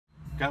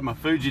Got my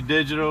Fuji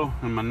digital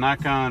and my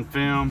Nikon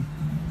film,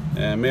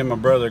 and me and my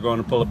brother are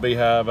going to pull a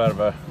beehive out of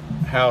a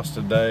house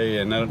today,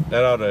 and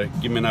that ought to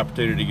give me an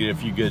opportunity to get a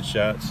few good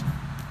shots.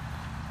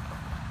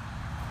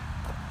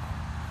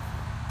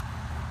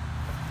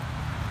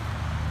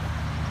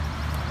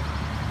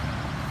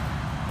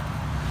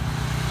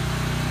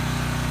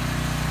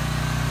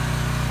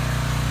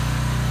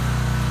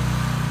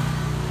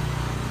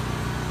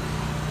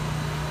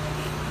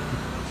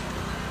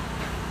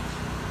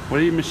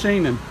 What are you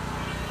machining?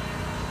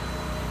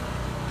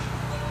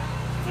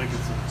 Making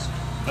some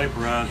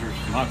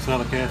vaporizers, some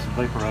oxalic acid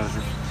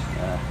vaporizers.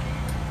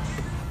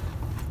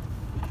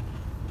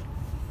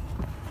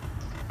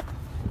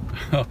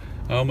 I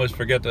almost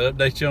forgot to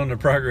update you on the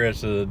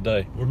progress of the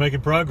day. We're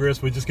making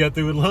progress. We just got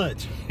through with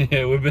lunch.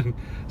 Yeah, we've been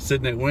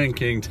sitting at Wind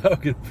King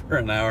talking for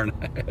an hour and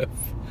a half.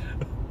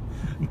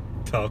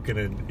 Talking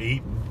and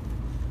eating.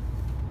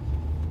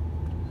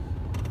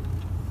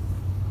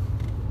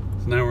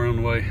 So now we're on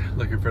the way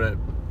looking for that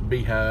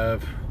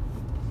beehive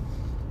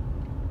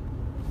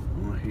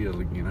on the hill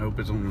again. I hope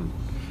it's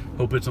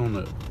on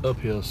the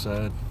uphill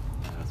side.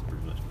 That's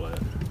pretty much flat.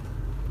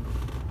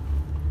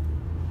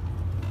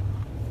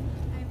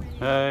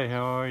 Hey,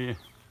 how are you?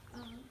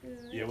 Good.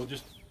 Yeah,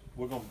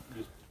 we're gonna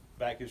just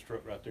back his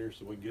truck right there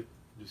so we can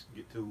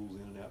get tools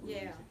in and out.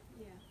 Yeah,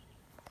 yeah.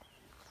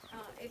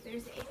 If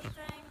there's anything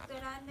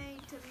that I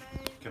need to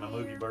move, Can I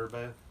move your bird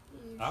bath?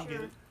 I'll sure.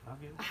 get it. I'll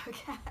get it.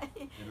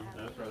 Okay.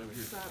 That's right over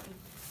here. Something.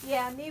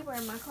 Yeah, I knew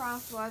where my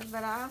cross was,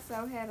 but I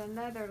also had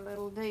another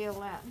little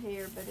deal out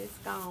here, but it's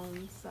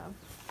gone, so.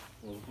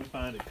 Well, if we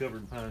find it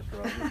covered in pine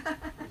straw, we'll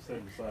set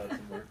it aside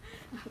somewhere.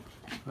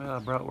 Well, I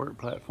brought work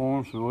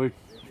platforms, so we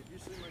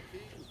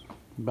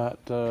about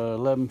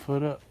 11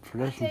 foot up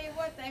for I this tell one. you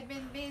what, they've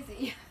been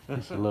busy.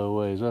 It's a little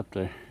ways up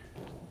there.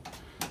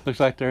 Looks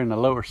like they're in the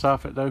lower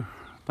soffit though,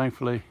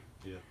 thankfully.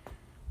 Yeah.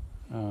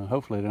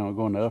 Hopefully they don't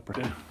go in the upper.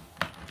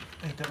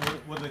 Ain't that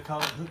what they call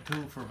it? Hook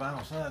tool for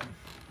vinyl siding?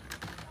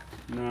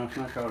 No, it's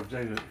not called a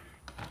J-hook.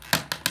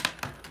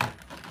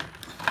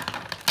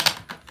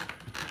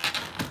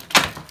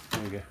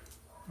 There you go.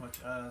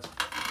 Much eyes.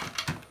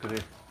 Good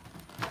here.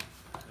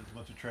 There's a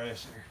bunch of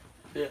trash there.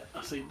 Yeah,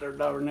 I see their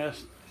daughter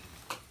nest.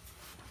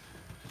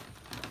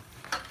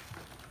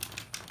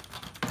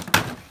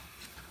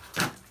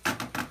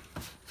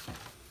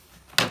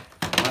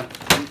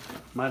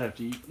 Might have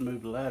to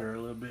move the ladder a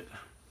little bit.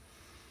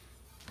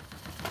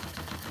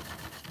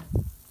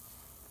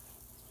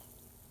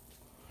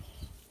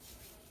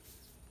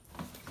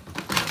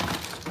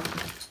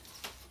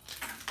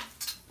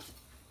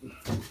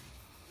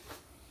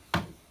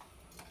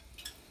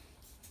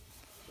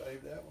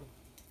 Save that one.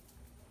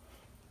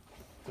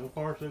 So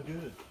far, so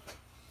good.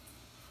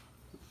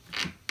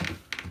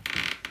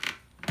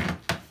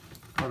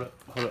 Hold up,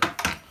 hold up.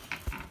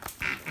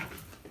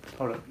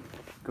 Hold up.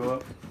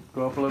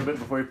 Go up a little bit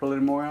before you pull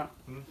any more out.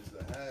 Is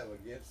the hive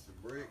against the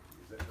brick?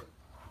 Is that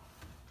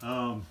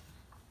what?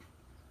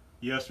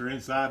 Yes, sir.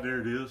 Inside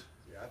there it is.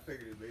 Yeah, I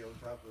figured it'd be on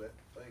top of that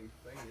thing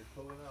you're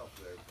pulling off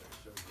there. That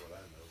shows what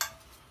I know.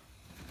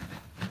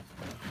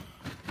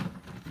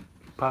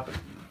 Pop it.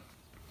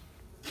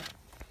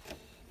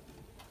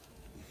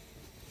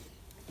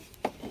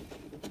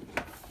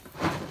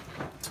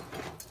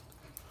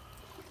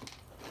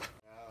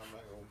 I'm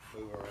not gonna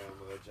move around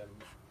much. I'm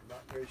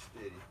not very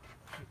steady.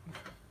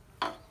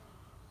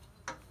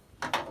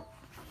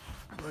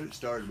 But it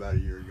started about a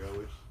year ago.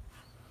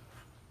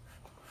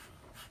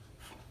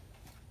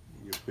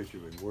 You get a picture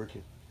of him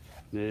working.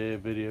 Yeah,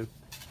 video.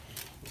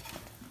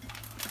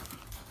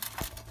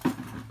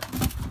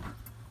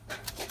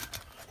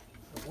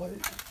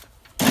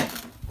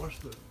 What's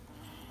the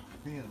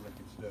pin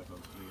looking stuff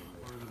I'm seeing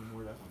there?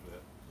 Where that one's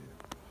at?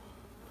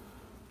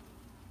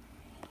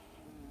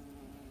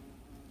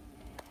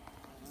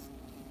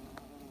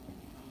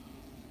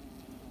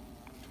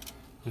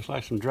 Just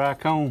like some dry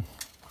cone.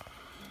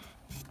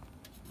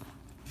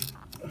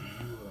 You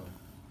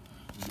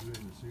in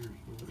the Sears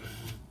store?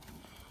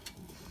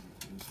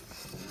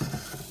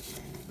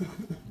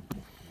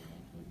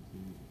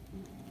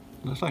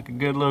 Looks like a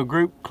good little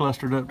group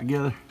clustered up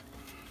together.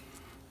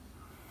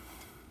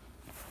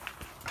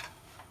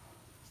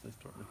 They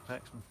starting to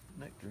pack some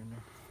nectar in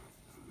there.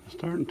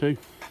 Starting to.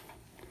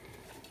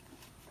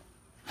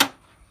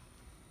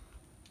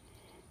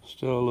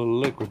 Still a little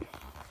liquid.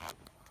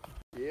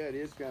 Yeah, it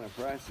is kind of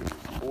pricey.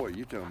 Boy,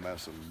 you talking about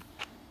some.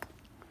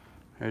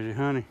 There's your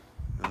honey.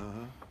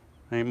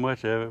 Ain't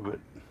much of it, but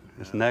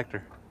it's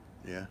nectar.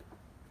 Yeah.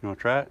 You want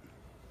to try it?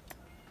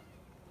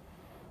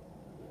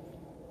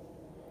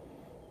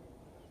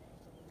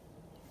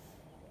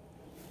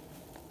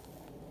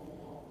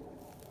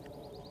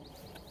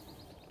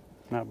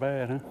 Not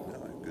bad, huh?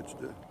 No, good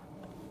stuff.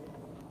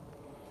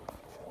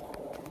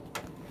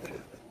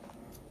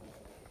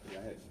 Yeah,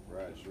 I had some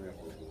fried shrimp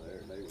over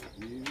there. They were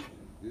huge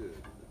and good.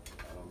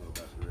 I don't know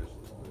about the rest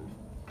of the food.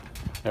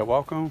 That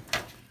walk on?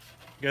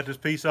 Got this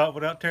piece off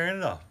without tearing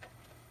it off.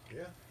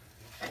 Yeah,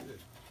 that's good.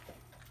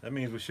 That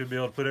means we should be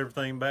able to put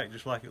everything back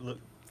just like it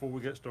looked before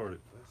we got started.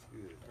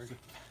 That's good.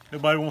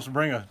 Nobody wants to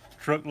bring a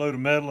truckload of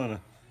metal and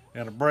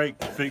a brake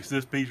to fix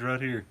this piece right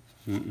here.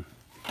 And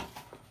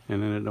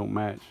then it don't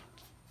match.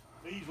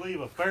 Bees leave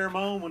a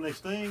pheromone when they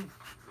sting.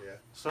 Yeah.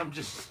 Some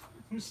just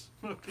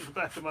smoke in the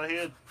back of my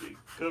head to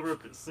cover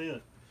up its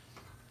scent.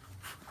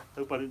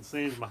 Hope I didn't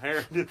singe my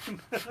hair.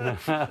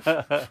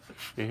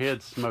 Your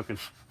head's smoking.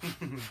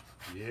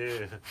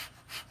 Yeah.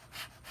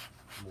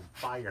 I'm on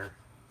fire.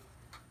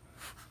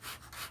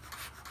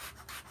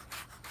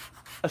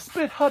 A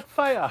spit hot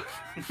fire.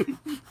 So you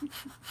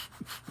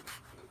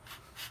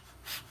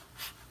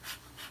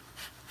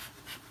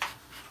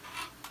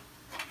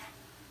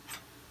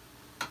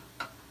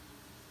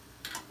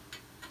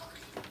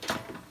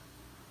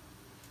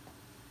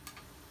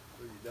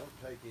don't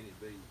take any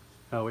bees.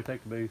 Oh, we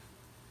take the bees.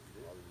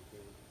 All you can.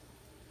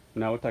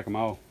 No, we take them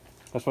all.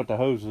 That's what the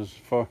hose is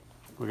for.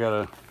 We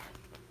got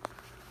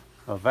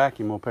a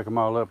vacuum we'll pick them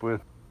all up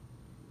with.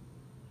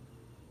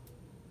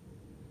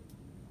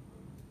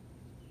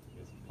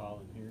 Get some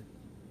pollen here.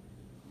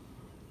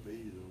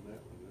 Bees on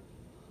that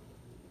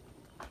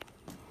one.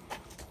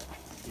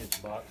 Get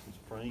the box and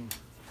spring.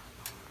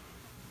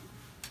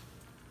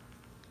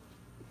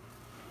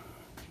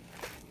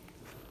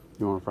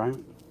 You want to frame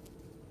it?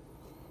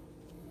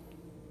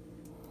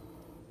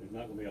 There's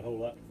not going to be a whole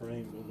lot to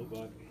frame, it don't look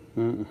like.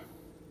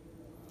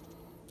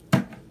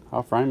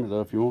 I'll frame it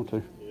though if you want to.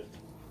 Yeah,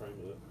 frame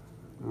it up.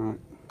 All right.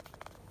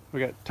 We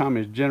got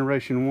Tommy's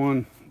Generation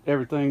 1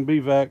 Everything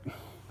BVAC.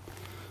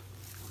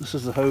 This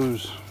is the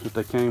hose that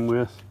they came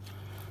with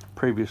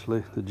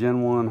previously, the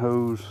Gen 1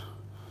 hose.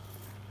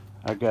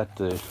 I got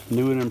the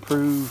new and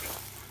improved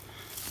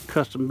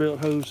custom built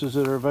hoses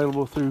that are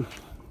available through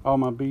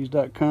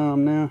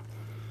allmybees.com now.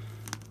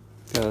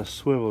 Got a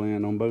swivel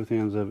end on both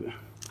ends of it.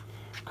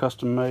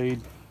 Custom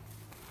made.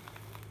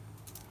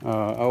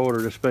 I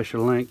ordered a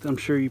special length. I'm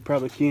sure you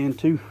probably can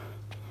too.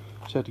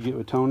 Just have to get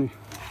with Tony.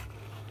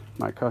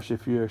 Might cost you a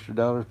few extra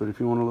dollars, but if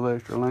you want a little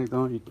extra length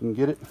on it, you can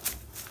get it.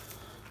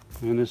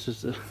 And this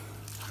is the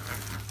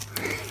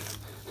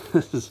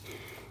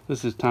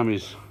this is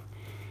Tommy's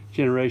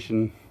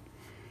Generation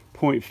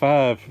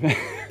 0.5.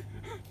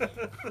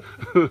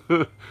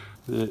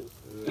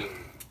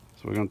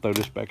 So we're gonna throw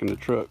this back in the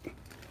truck.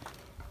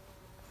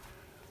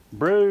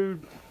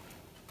 Brood.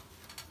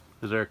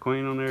 Is there a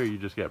queen on there, or you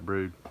just got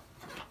brood?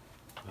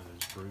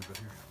 There's brood right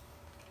here.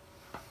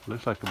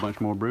 Looks like a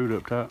bunch more brood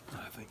up top.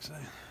 I think so.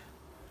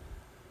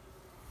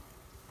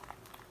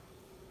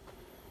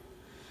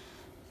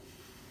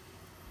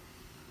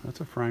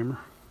 That's a framer.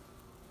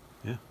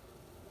 Yeah.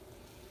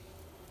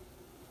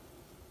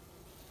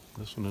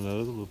 This one, another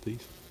little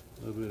piece.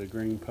 A little bit of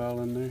green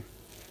pollen there.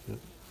 Yep.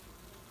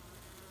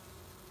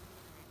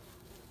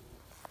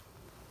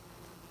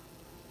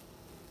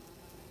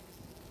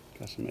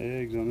 Got some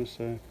eggs on this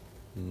side.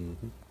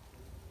 Mm-hmm.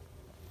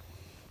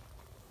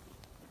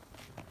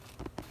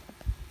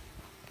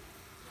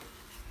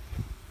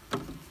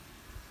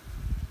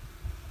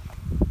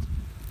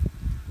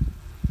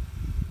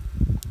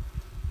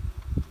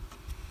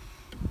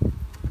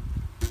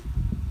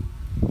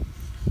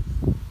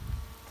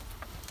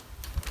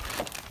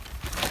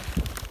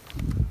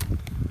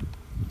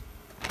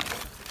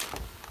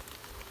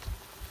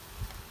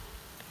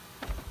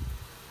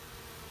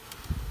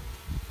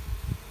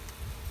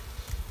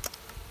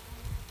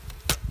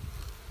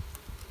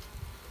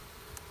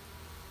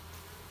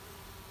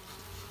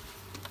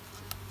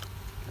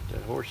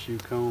 That horseshoe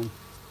comb.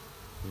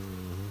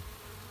 Mm-hmm.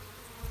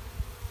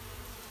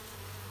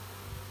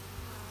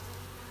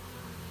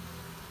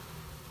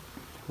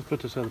 Let's put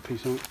this other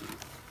piece on.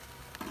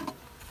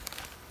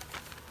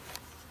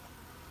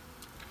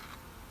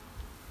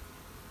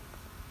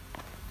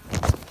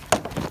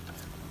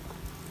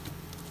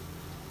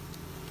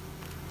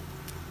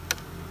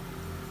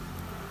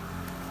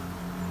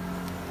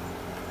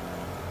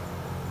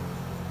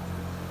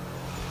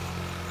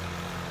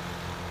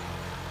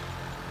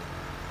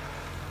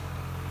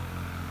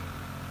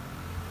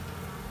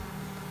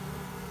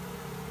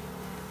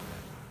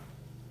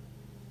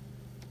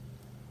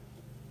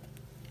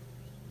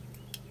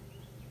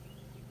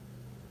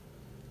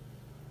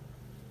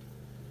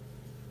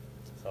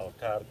 It's all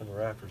tied up in the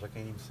rafters. I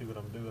can't even see what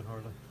I'm doing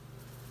hardly.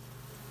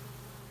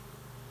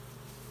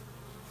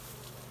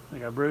 They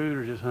got brood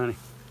or just honey?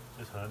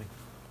 Just honey.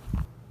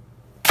 You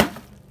got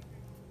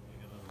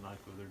another knife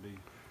over there, do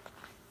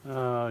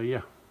you?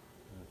 Yeah.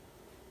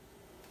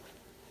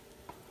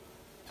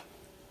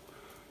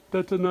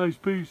 That's a nice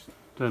piece. Is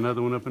there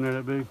another one up in there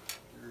that big?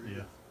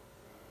 Yeah.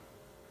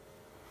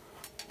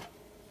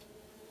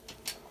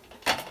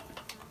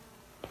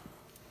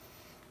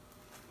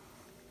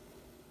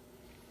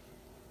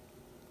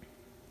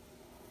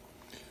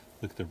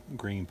 Look at the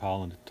green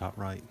pollen at the top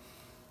right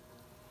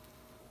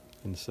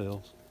in the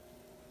cells.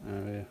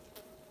 Oh yeah.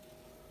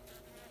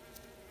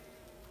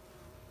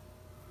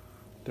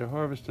 They're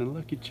harvesting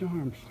Lucky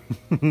Charms.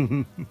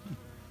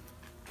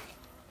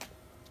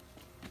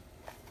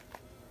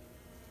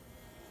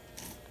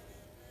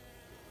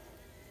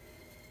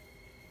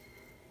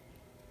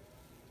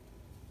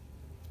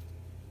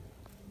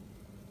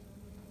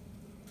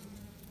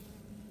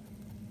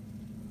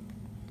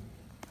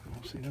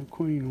 See no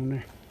queen on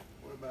there.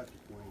 What about the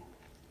queen?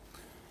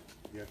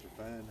 You have to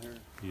find her?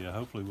 Yeah,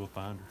 hopefully we'll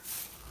find her.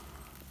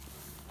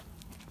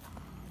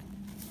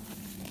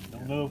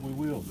 Don't know if we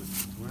will, but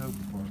we're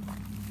hoping for it.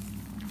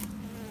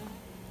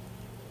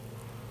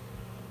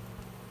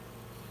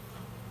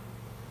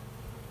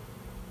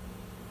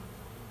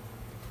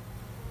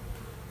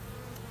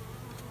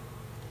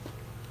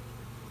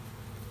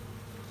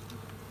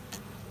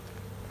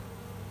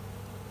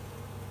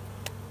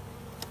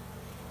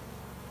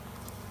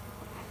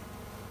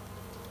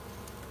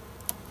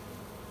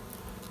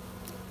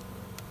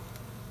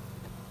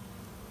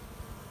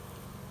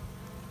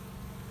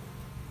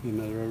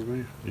 Another rubber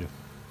band. Yeah.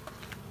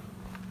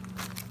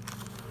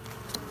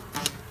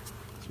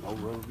 It's an old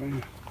rubber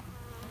band.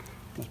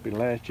 Must be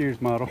last year's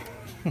model.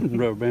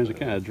 Rubber bands are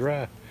kind of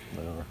dry.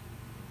 They are.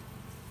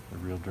 They're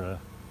real dry.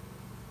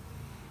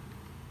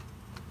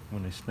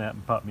 When they snap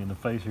and pop me in the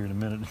face here in a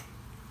minute,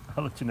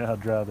 I'll let you know how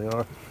dry they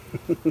are.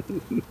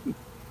 Here,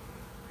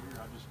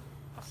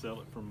 I sell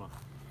it from my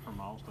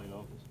Allstate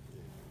office.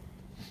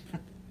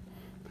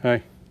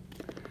 Hey,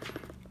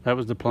 that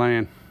was the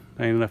plan.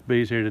 There ain't enough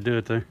bees here to do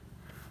it though.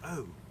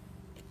 Oh.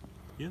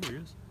 Yeah, there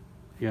is.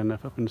 You got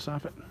enough up in the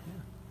soffit?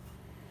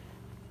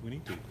 We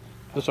need to.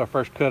 This is our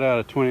first cutout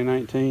of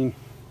 2019.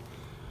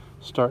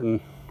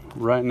 Starting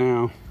right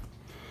now,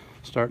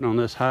 starting on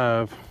this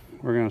hive,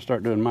 we're going to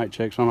start doing mite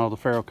checks on all the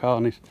feral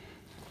colonies.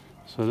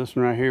 So this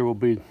one right here will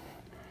be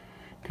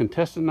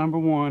contestant number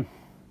 1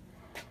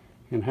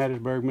 in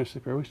Hattiesburg,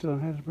 Mississippi. Are we still in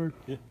Hattiesburg?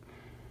 Yeah.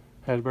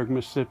 Hattiesburg,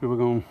 Mississippi. We're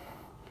going to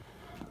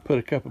put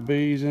a couple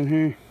bees in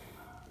here,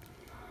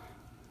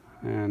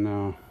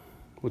 and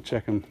we'll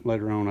check them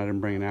later on. I didn't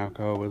bring any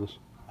alcohol with us.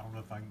 I don't know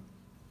if I'm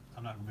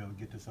not going to be able to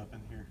get this up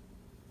in here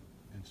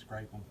and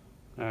scrape them.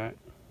 All right.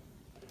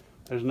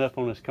 There's enough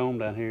on this comb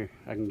down here.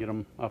 I can get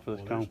them off of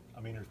this comb.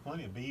 There's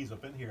plenty of bees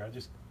up in here.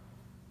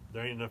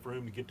 There ain't enough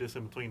room to get this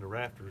in between the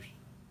rafters.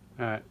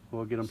 All right,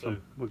 we'll get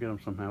them We'll get them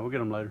somehow. We'll get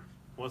them later.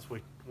 Once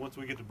we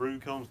get the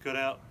brood combs cut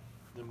out,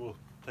 then we'll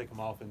take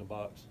them off in the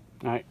box.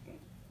 All right.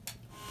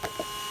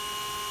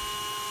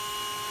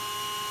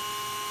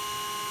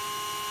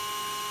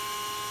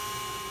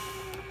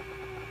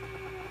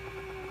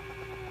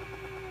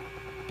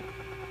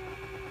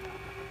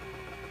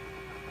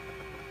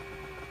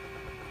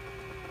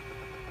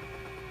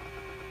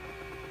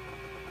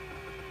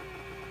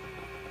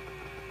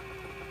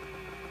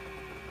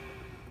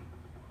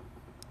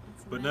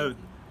 But no,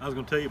 I was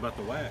going to tell you about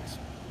the wax.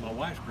 My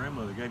wife's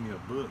grandmother gave me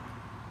a book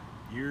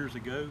years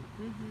ago,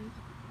 and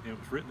it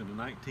was written in the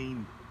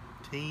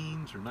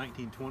 19-teens or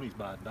 1920s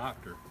by a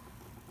doctor,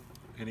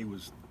 and he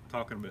was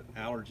talking about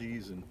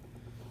allergies, and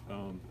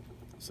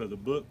so the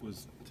book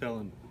was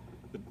telling,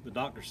 the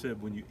doctor said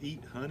when you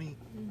eat honey,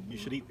 you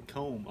should eat the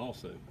comb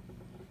also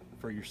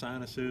for your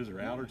sinuses or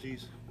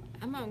allergies.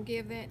 I'm gonna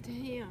give that to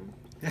him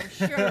for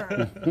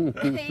sure.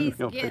 He's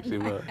You'll fix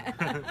getting him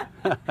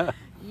that.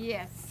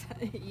 Yes,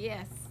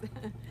 yes.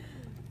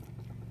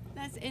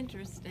 That's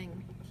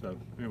interesting. So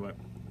anyway.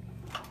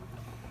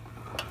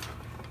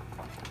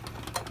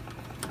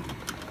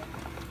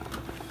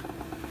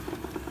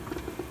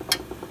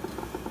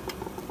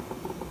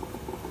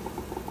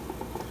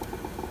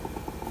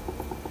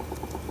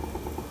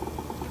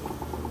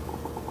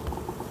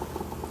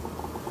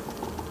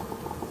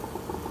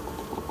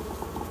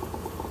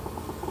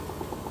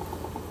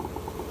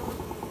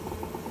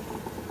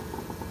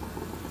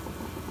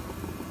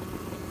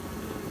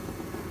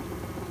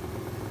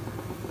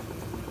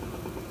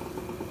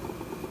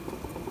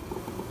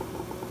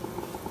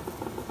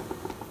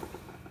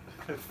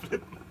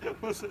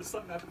 Was it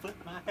something? I put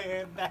my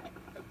hand back.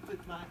 I put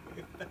my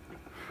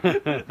hand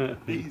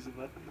back. Bees in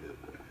my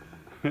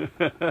head.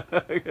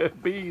 I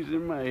got bees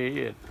in my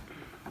head.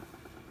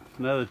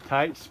 Another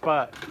tight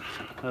spot.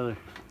 Another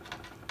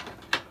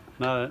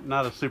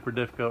not a super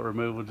difficult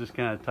removal, just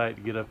kind of tight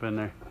to get up in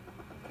there.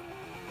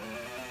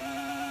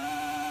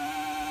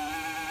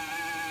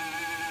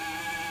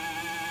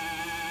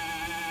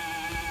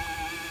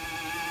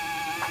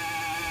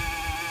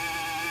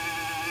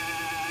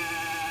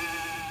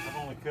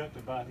 Cut to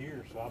about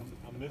here, so I'm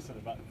missing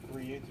about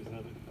 3 inches of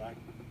it that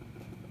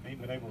I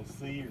ain't been able to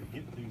see or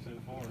get to so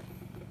far.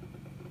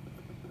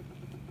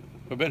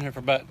 We've been here for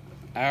about an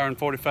hour and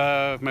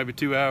 45, maybe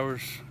 2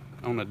 hours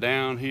on the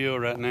downhill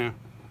right now.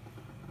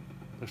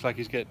 Looks like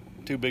he's got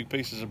 2 big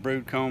pieces of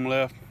brood comb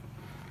left.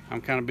 I'm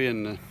kind of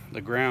being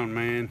the ground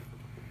man,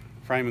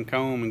 framing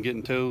comb and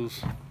getting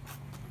tools.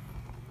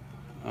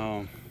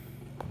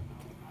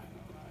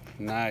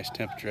 Nice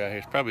temperature out here.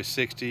 It's probably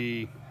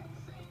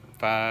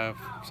 65,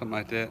 something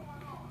like that.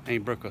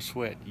 Ain't broke a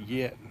sweat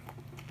yet.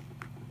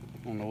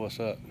 Don't know what's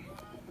up.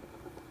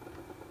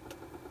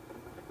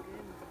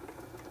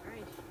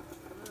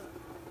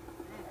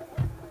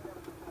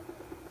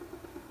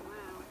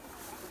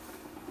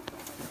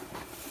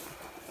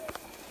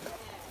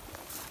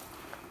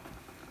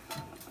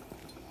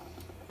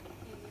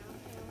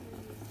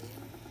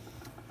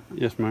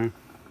 Yes, ma'am.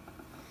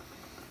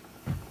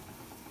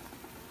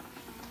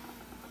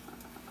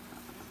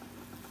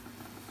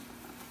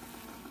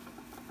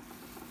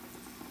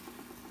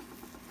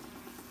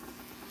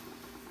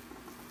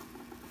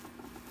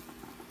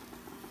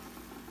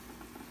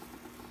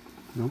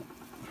 Nope.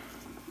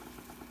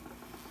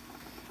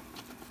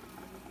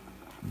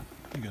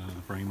 You got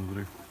another frame over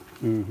there.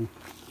 Mm-hmm.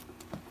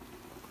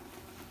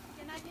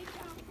 Can I get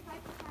y'all a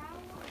paper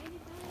towel or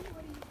anything?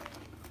 What do you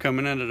think?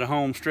 Coming into the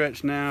home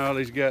stretch now. All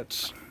these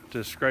guts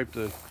to scrape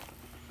the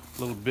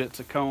little bits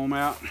of comb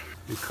out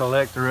and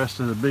collect the rest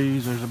of the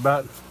bees. There's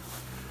about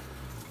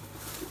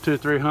 200 or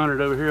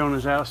 300 over here on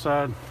this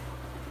outside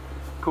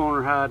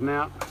corner hiding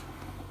out.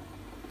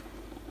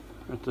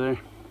 Right there.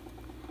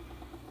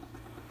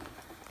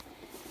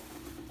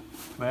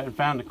 We haven't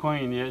found the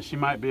queen yet. She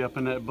might be up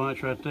in that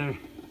bunch right there.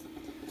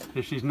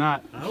 If she's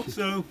not, I hope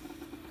so.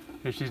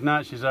 If she's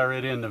not, she's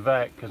already in the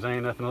vac because there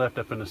ain't nothing left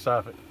up in the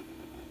soffit.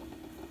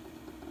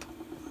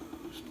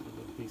 Just a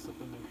little piece up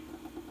in there.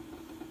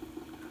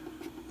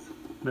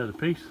 Another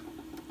piece.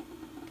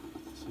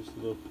 It's just a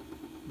little,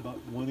 about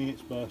 1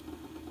 inch by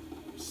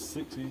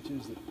 6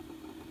 inches that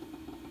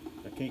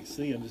I can't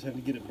see. I'm just having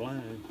to get it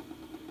blind.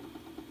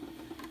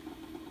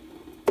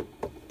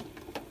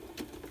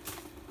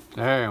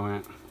 There it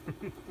went.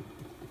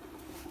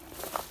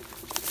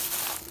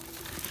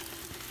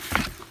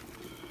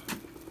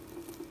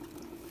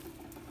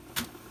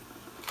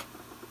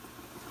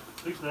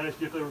 I used to ask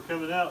you if they were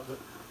coming out, but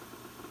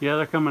Yeah,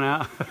 they're coming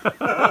out.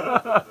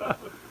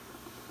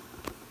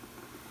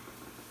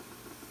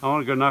 I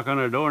want to go knock on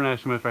their door and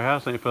ask them if their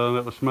house ain't filling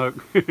up with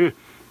smoke. Because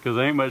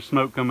there ain't much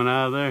smoke coming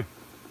out of there.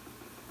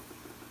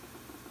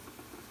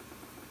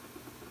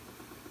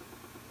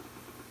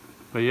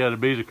 But yeah, the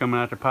bees are coming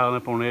out. They're piling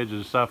up on the edge of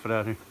the soffit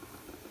out here.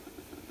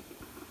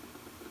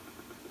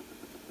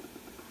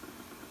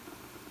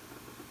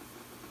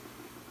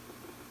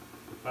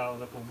 they're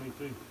piling up on me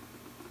too.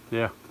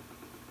 Yeah.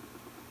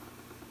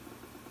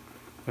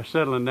 They're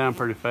settling down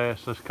pretty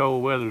fast. This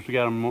cold weather's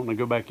got them wanting to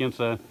go back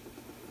inside.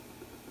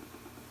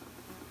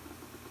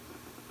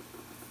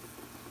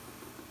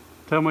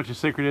 Tell them what your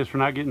secret is for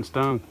not getting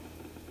stung.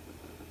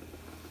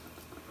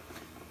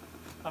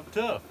 I'm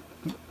tough.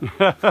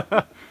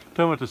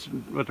 Tell them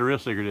what the real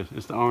secret is.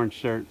 It's the orange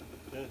shirt.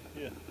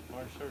 Yeah,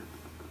 orange shirt.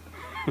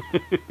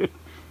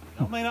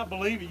 I may not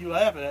believe it. You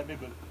laughing at me,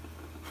 but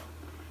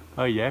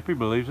Oh, Yappy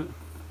believes it.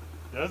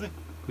 does he?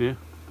 Yeah.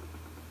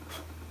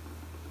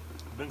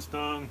 I've been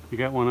stung. You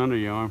got one under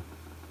your arm.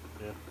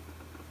 Yeah.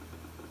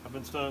 I've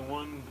been stung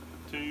 1,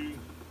 2,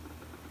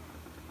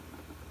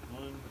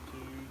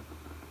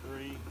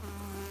 3,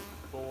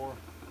 4,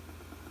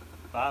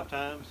 5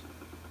 times.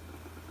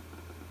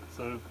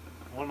 So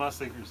one of my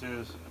secrets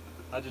is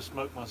I just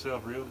smoke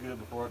myself real good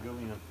before I go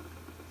in.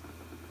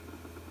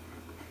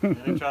 And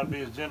then try to be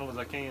as gentle as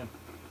I can.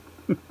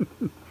 You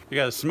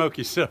gotta smoke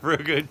yourself real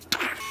good.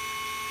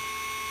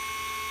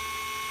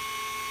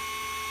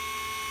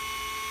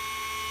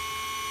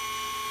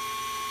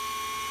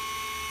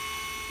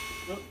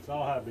 Oh, it's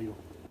all high beetle.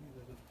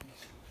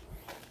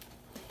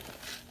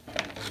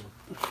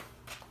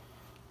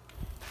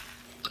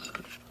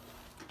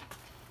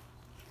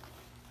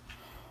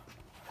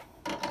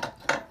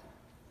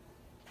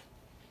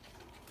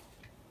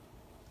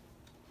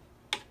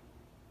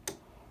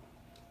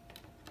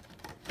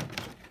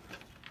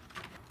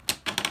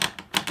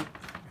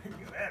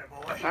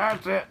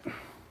 That's it.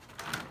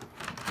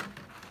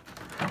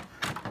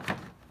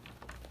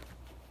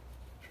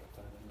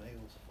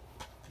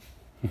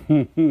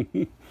 I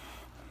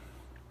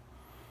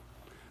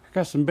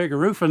got some bigger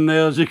roofing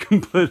nails you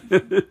can put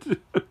in it.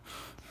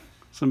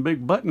 Some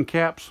big button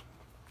caps.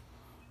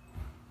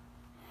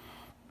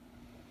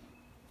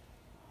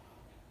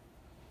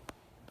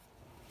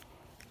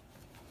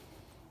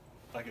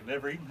 Like it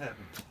never even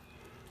happened.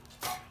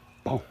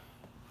 Oh.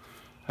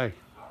 Hey,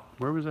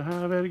 where was the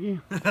hive at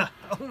again?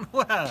 On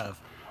the hive.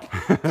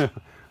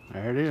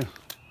 There it is.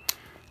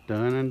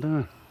 Done and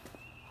done.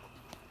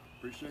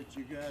 Appreciate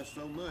you guys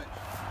so much.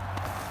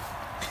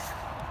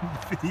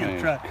 Video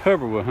Man, try.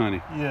 covered with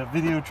honey. Yeah,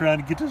 video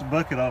trying to get this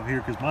bucket off here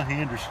because my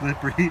hands are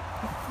slippery.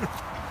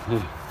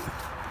 Should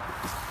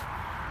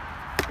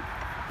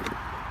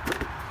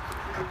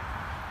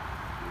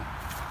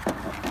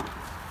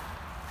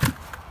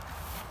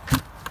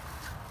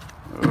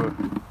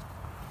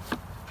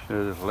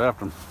have just left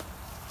them.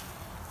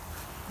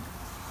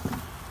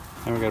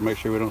 Now we gotta make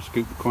sure we don't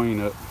scoop the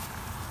queen up.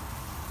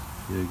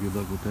 Yeah, good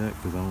luck with that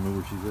because I don't know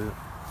where she's at.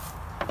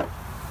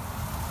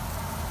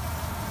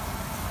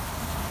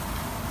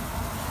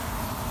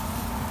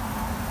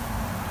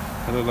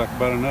 That look like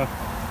about enough. A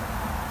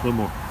little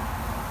more.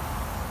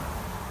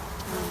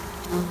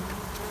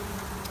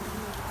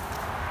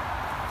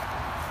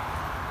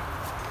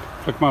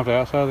 Flick them off the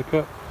outside of the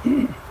cup.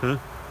 Huh?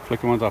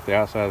 Flick the ones off the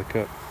outside of the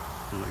cup.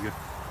 There we go.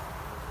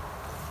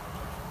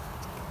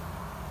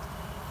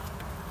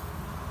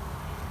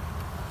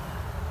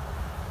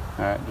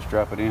 Alright, just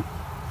drop it in.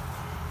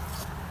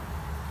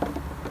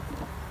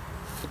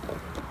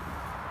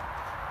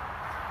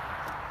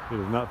 It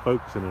is not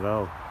focusing at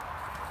all.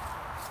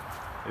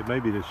 It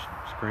may be this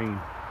screen.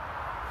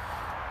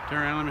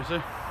 Turn around, let me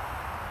see.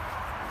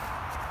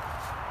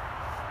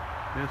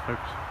 Yeah, it's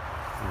focused.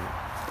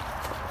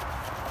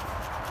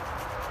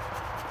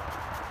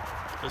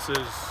 This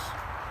is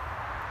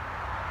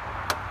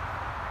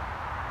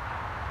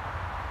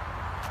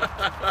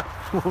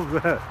What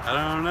was that?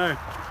 I don't know.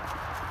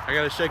 I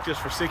gotta shake this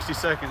for 60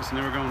 seconds and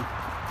then we're gonna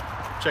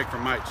check for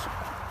mites.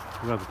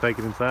 We're gonna have to take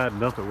it inside and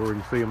dump it where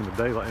we can see them in the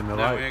daylight, in the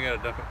No, light. we ain't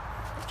gotta dump it.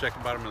 Check the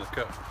bottom of the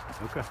cup.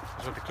 Okay.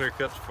 That's what the clear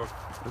cup's for.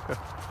 Okay.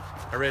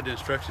 I read the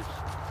instructions.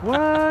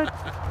 What?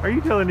 Are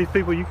you telling these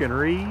people you can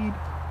read?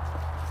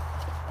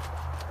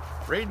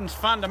 Reading's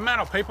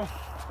fundamental, people.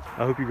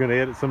 I hope you're gonna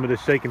edit some of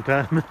this shaking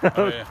time out.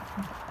 Oh yeah,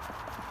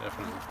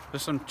 definitely.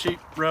 Just some cheap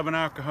rubbing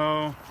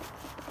alcohol.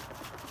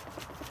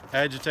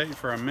 Agitate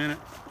for a minute.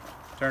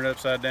 Turn it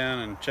upside down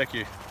and check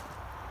your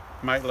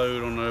mite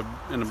load on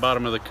in the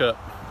bottom of the cup.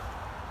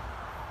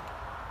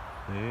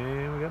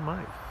 And we got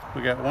mites.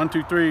 We got 1,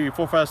 2, 3,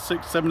 4, 5,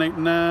 6, 7, 8,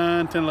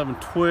 9, 10, 11,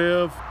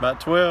 12. About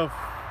 12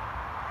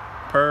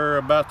 per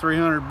about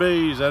 300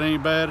 bees. That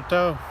ain't bad at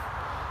all.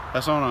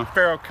 That's on a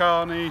feral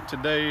colony.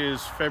 Today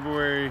is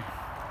February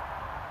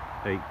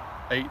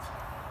 8th.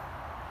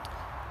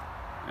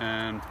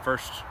 And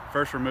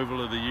first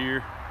removal of the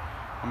year.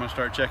 I'm gonna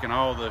start checking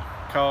all the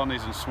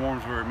colonies and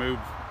swarms we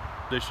removed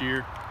this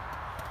year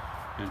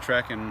and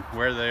tracking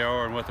where they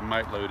are and what the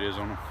mite load is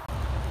on them.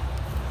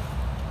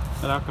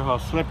 That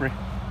alcohol's slippery.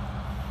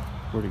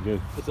 Where'd it go?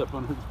 It's up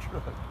under the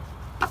truck.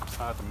 I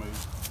have to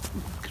move.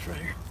 It's right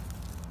here.